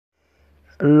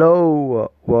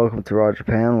Hello, welcome to Raw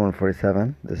Japan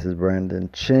 147. This is Brandon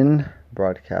Chin,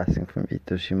 broadcasting from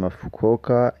Itoshima,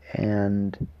 Fukuoka,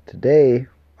 and today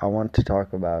I want to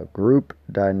talk about group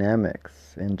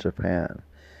dynamics in Japan.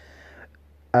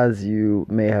 As you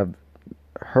may have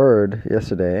heard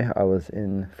yesterday, I was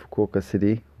in Fukuoka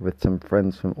City with some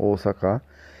friends from Osaka,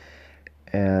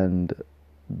 and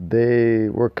they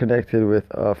were connected with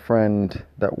a friend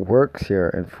that works here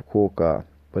in Fukuoka,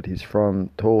 but he's from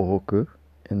Tohoku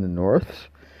in the north,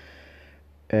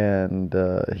 and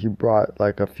he brought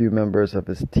like a few members of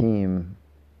his team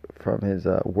from his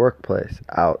workplace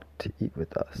out to eat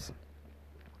with us.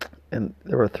 And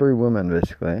there were three women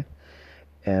basically,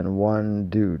 and one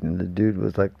dude, and the dude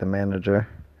was like the manager,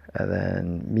 and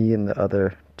then me and the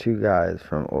other two guys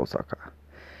from Osaka.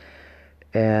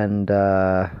 And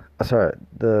there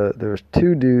was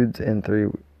two dudes and three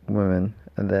women,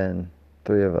 and then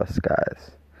three of us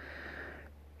guys.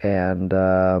 And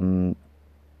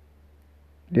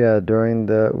we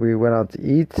went out to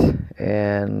eat,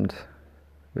 and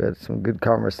we had some good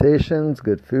conversations,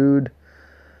 good food.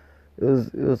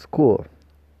 It was cool.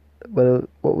 But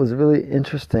what was really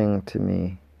interesting to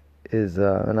me is,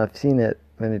 and I've seen it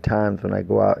many times when I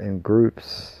go out in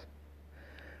groups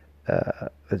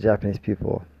with Japanese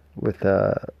people, with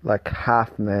like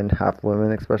half men, half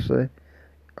women, especially,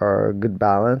 or a good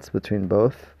balance between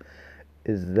both.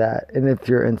 Is that, and if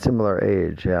you're in similar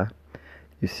age, yeah,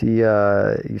 you see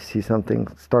something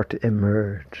start to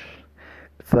emerge.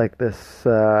 It's like this.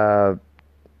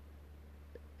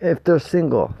 If they're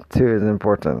single, too, is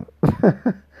important.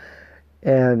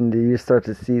 And you start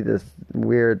to see this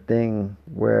weird thing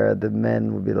where the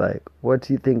men will be like, "What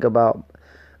do you think about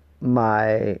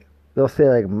my?" They'll say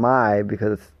like "my"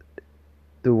 because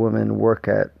the women work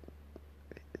at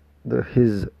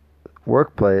his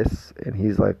workplace, and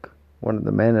he's like one of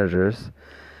the managers.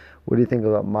 What do you think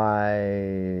about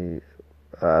my,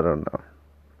 I don't know,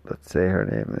 let's say her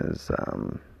name is,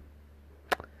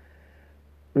 what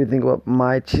do you think about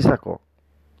my Chisako?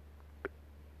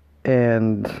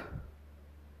 And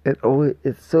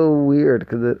it's so weird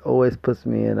because it always puts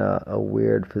me in a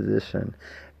weird position.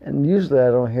 And usually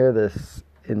I don't hear this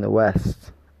in the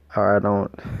West, or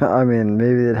I mean,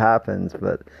 maybe it happens,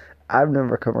 but I've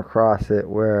never come across it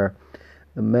where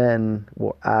the men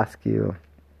will ask you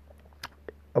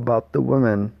about the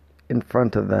women in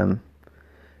front of them,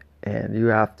 and you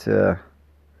have to,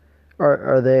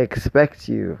 or they expect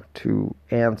you to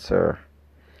answer.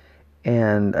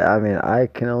 And I mean, I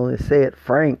can only say it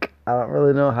frank. I don't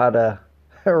really know how to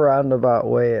roundabout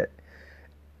way it.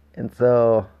 And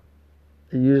so,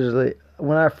 usually,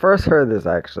 when I first heard this,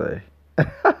 actually,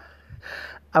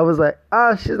 I was like,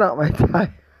 she's not my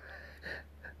type.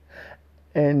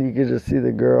 And you could just see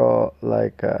the girl,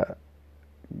 like,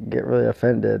 get really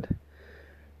offended.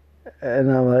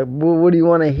 And I'm like, well, what do you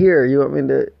want to hear? Do you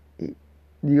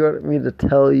want me to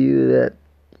tell you that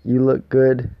you look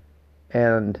good,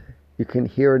 and you can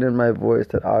hear it in my voice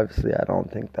that obviously I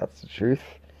don't think that's the truth?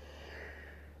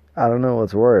 I don't know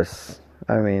what's worse.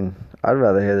 I mean, I'd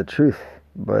rather hear the truth,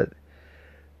 but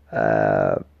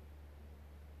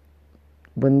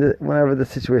whenever the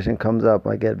situation comes up,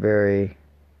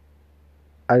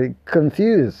 I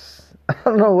confuse. I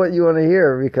don't know what you want to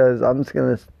hear because I'm just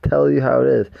going to tell you how it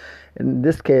is. In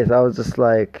this case, I was just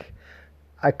like,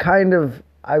 I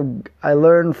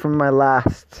learned from my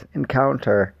last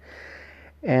encounter,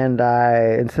 and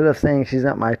instead of saying she's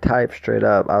not my type straight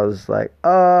up, I was like,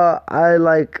 I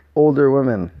like older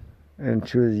women, and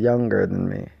she was younger than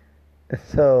me.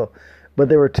 So, but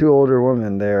there were two older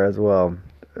women there as well.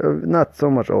 Not so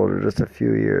much older, just a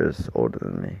few years older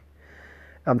than me.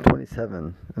 I'm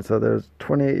 27, and so there's a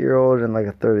 28-year-old and like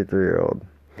a 33-year-old.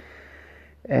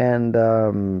 And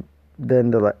then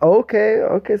they're like,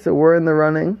 okay, so we're in the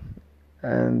running.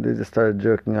 And they just started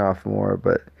joking off more.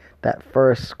 But that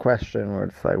first question where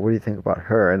it's like, what do you think about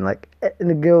her? And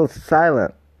the girl's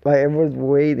silent. Like, everyone's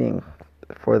waiting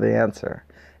for the answer.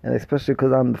 And especially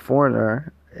because I'm the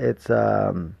foreigner, it's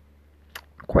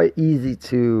quite easy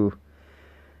to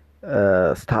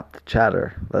stop the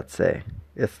chatter, let's say.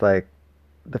 It's like,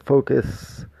 the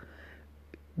focus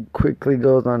quickly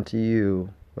goes onto you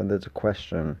when there's a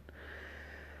question.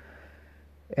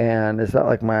 And it's not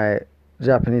like my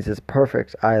Japanese is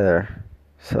perfect either.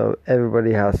 So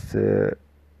everybody has to,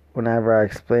 whenever I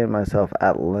explain myself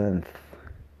at length,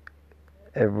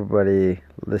 everybody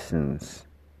listens.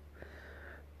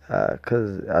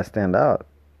 Because I stand out.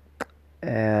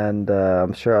 And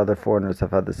I'm sure other foreigners have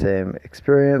had the same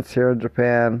experience here in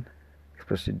Japan,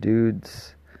 especially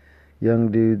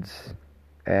young dudes,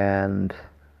 and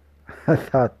I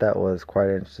thought that was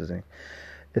quite interesting.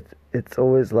 it's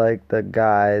always like the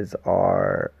guys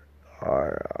are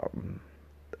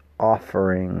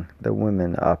offering the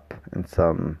women up in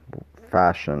some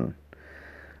fashion,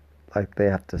 like they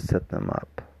have to set them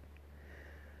up.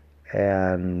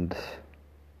 And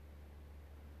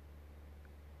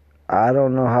I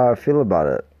don't know how I feel about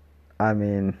it. I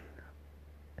mean,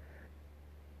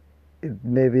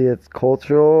 maybe it's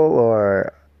cultural,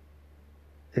 or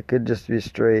it could just be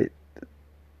straight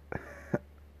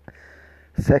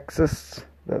sexist.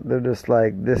 That they're just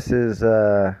like, this is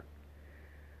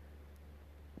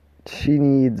she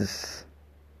needs.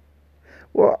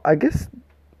 Well, I guess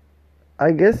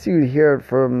you'd hear it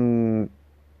from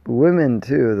women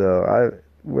too, though.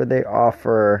 Where they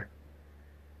offer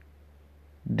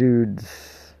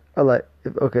dudes, like,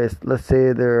 okay, let's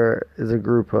say there is a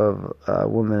group of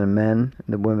women and men.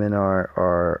 The women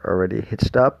are already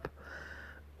hitched up,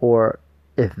 or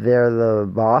if they're the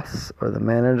boss or the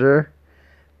manager,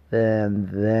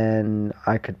 then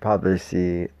I could probably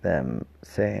see them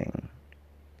saying,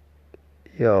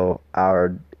 "Yo,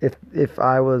 if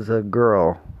I was a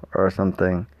girl or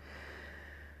something,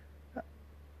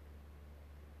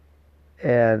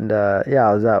 and yeah,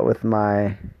 I was out with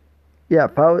my yeah,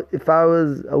 if I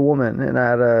was a woman and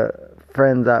I had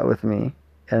friends out with me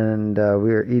and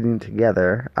we were eating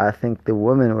together, I think the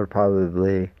woman would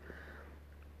probably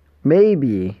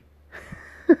maybe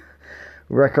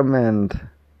recommend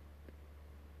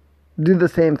do the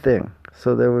same thing.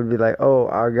 So they would be like, "Oh,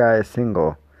 our guy is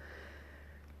single."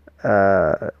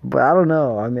 But I don't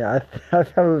know. I mean, I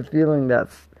have a feeling that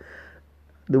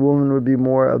the woman would be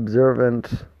more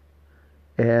observant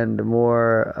and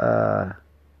more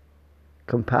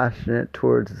compassionate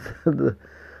towards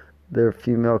their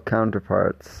female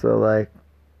counterparts. So, like,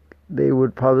 they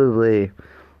would probably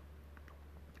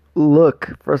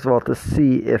look, first of all, to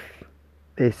see if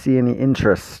they see any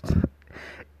interest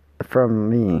from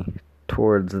me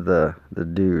towards the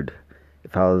dude,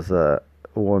 if I was a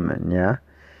woman, yeah?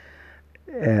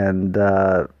 And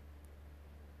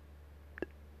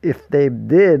if they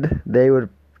did, they would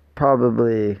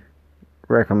probably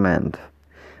recommend.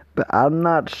 But I'm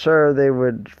not sure they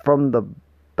would, from the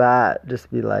bat,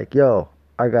 just be like, "Yo,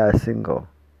 our guy's single.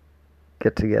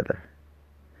 Get together."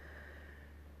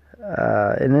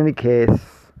 In any case,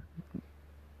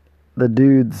 the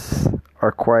dudes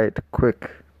are quite quick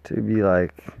to be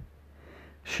like,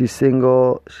 "She's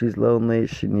single, she's lonely,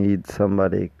 she needs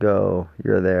somebody, go,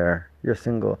 you're there, you're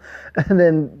single." And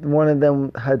then one of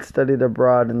them had studied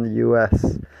abroad in the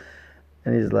US,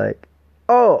 and he's like,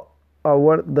 "Oh,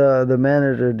 what the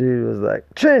manager dude was like,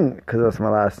 Chin, because that's my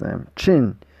last name,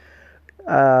 Chin.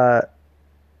 Uh,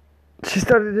 she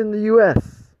studied in the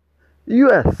US.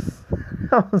 US."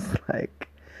 I was like,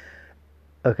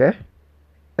 okay.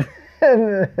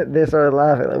 And they started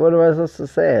laughing. Like, what am I supposed to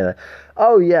say? Like,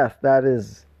 "Oh yes, that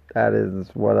is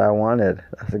what I wanted.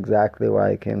 That's exactly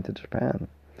why I came to Japan."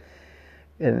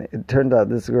 And it turned out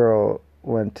this girl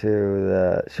went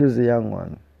to she was a young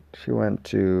one. She went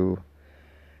to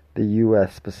the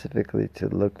US specifically to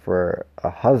look for a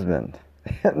husband.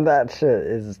 And that shit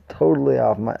is totally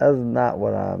off my, that's not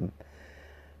what I'm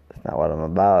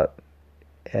about.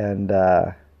 And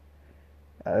it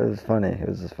was funny. It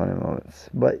was just funny moments.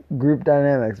 But group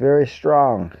dynamics, very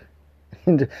strong.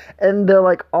 And they're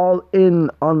like all in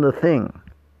on the thing.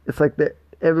 It's like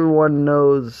everyone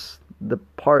knows the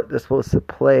part they're supposed to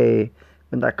play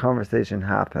when that conversation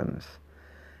happens.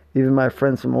 Even my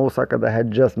friends from Osaka that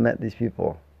had just met these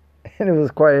people. And it was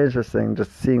quite interesting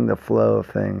just seeing the flow of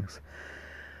things.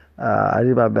 I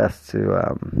did my best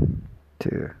to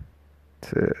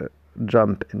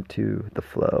jump into the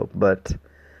flow, but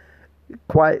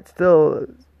quite still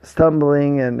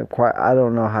stumbling and quite. I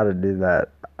don't know how to do that.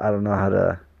 I don't know how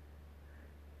to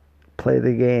play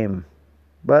the game,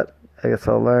 but I guess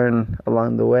I'll learn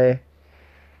along the way.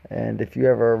 And if you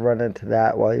ever run into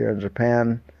that while you're in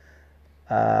Japan,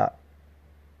 uh,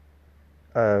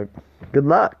 good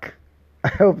luck. I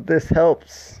hope this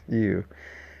helps you.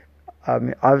 I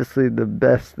mean, obviously, the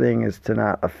best thing is to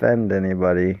not offend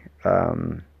anybody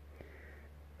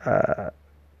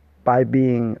by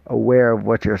being aware of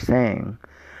what you're saying,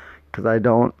 because I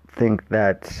don't think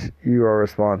that you are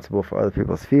responsible for other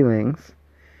people's feelings.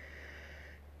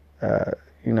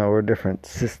 We're different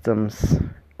systems,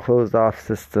 closed off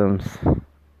systems,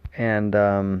 and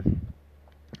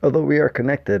although we are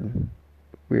connected,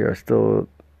 we are still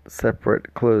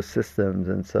separate closed systems,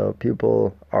 and so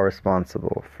people are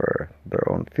responsible for their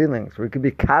own feelings. We could be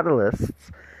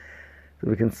catalysts, so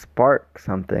we can spark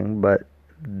something, but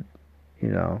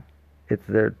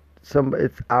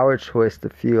it's our choice to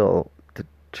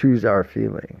choose our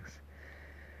feelings.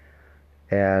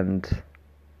 And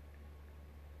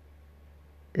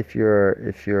if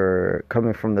you're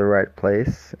coming from the right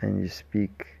place and you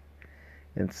speak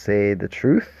and say the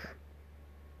truth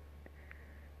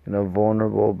in a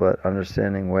vulnerable but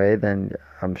understanding way, then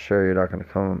I'm sure you're not going to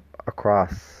come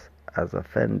across as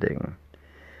offending.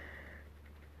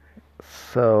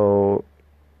 So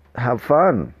have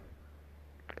fun.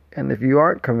 And if you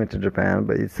aren't coming to Japan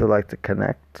but you'd still like to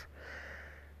connect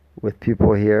with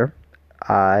people here,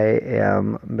 I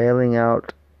am mailing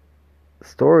out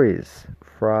stories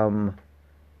from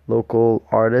local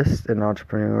artists and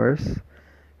entrepreneurs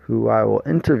who I will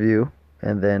interview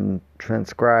and then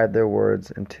transcribe their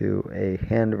words into a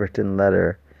handwritten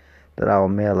letter that I will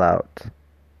mail out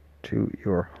to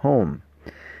your home.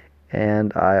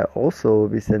 And I also will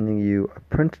be sending you a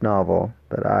print novel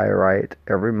that I write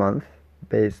every month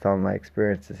based on my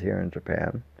experiences here in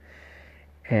Japan.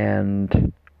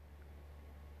 And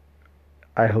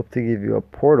I hope to give you a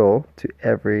portal to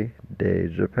everyday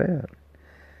Japan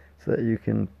so that you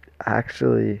can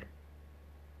actually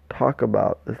talk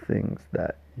about the things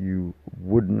that you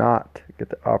would not get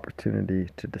the opportunity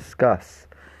to discuss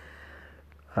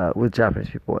with Japanese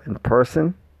people in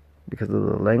person because of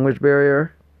the language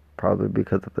barrier, probably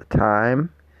because of the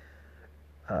time.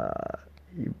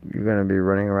 You're going to be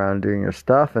running around doing your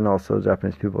stuff, and also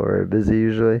Japanese people are very busy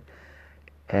usually.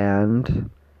 And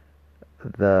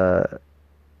the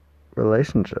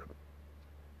relationship.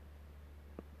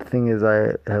 The thing is,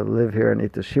 I live here in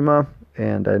Itoshima,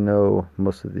 and I know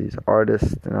most of these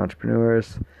artists and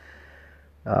entrepreneurs.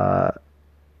 And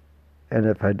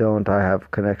if I don't, I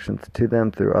have connections to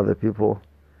them through other people.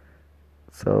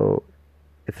 So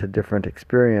it's a different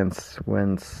experience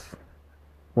once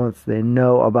they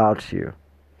know about you.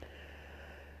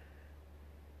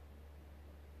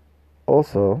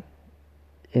 Also,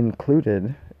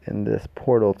 included in this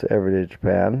portal to Everyday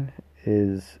Japan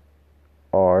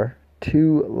are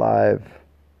 2 live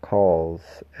calls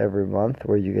every month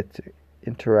where you get to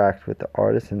interact with the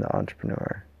artist and the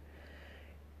entrepreneur.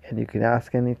 And you can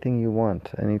ask anything you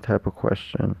want, any type of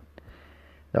question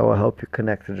that will help you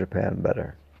connect to Japan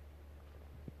better.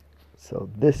 So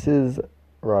this is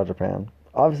Raw Japan.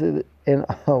 Obviously, in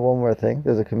one more thing,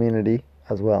 there's a community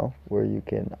as well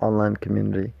online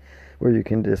community where you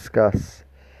can discuss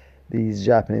these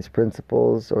Japanese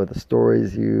principles or the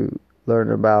stories you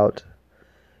learn about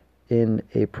in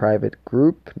a private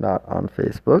group, not on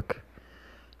Facebook,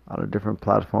 on a different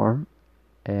platform.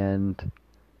 And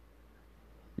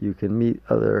you can meet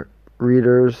other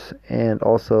readers and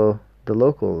also the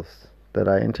locals that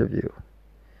I interview.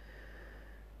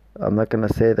 I'm not going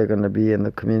to say they're going to be in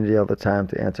the community all the time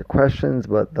to answer questions,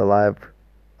 but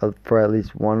for at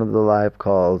least one of the live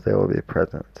calls, they will be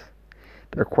present.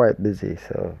 They're quite busy,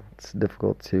 so it's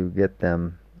difficult to get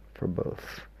them for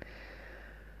both.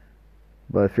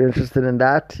 But if you're interested in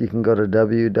that, you can go to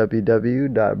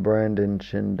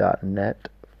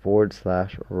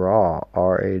www.brandonchin.net/raw,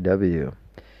 RAW,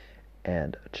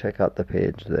 and check out the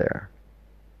page there.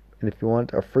 And if you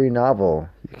want a free novel,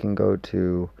 you can go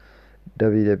to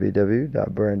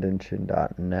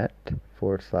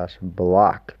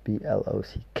www.brandonchin.net/block,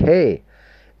 BLOCK.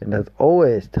 And as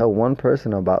always, tell one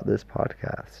person about this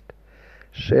podcast.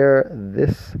 Share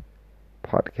this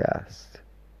podcast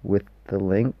with the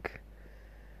link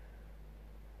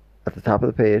at the top of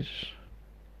the page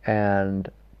and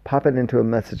pop it into a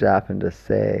message app and just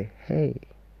say, hey,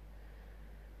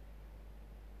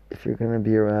 if you're going to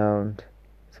be around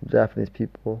some Japanese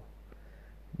people,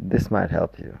 this might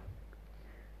help you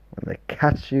when they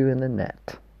catch you in the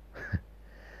net.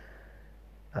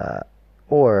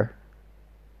 Or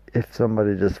if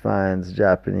somebody just finds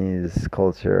Japanese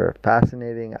culture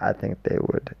fascinating, I think they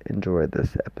would enjoy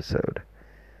this episode.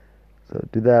 So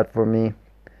do that for me,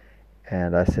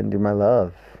 and I send you my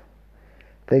love.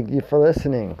 Thank you for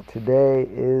listening. Today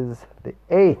is the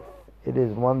 8th. It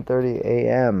is 1:30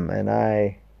 a.m. and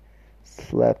I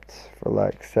slept for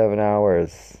like 7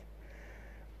 hours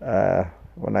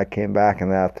when I came back in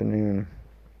the afternoon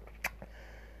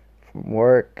from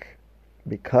work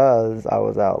because I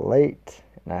was out late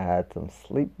and I had some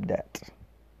sleep debt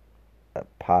that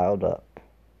piled up.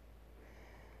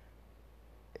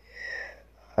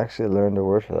 I actually learned a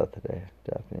word for that today.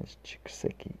 Japanese,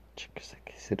 chikuseki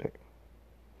suru.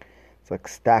 It's like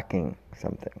stacking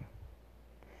something.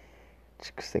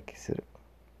 Chikuseki suru.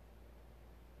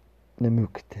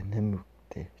 Nemukute,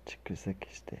 chikuseki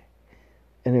shite.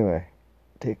 Anyway,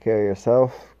 take care of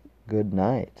yourself. Good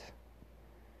night.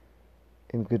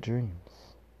 And good dreams.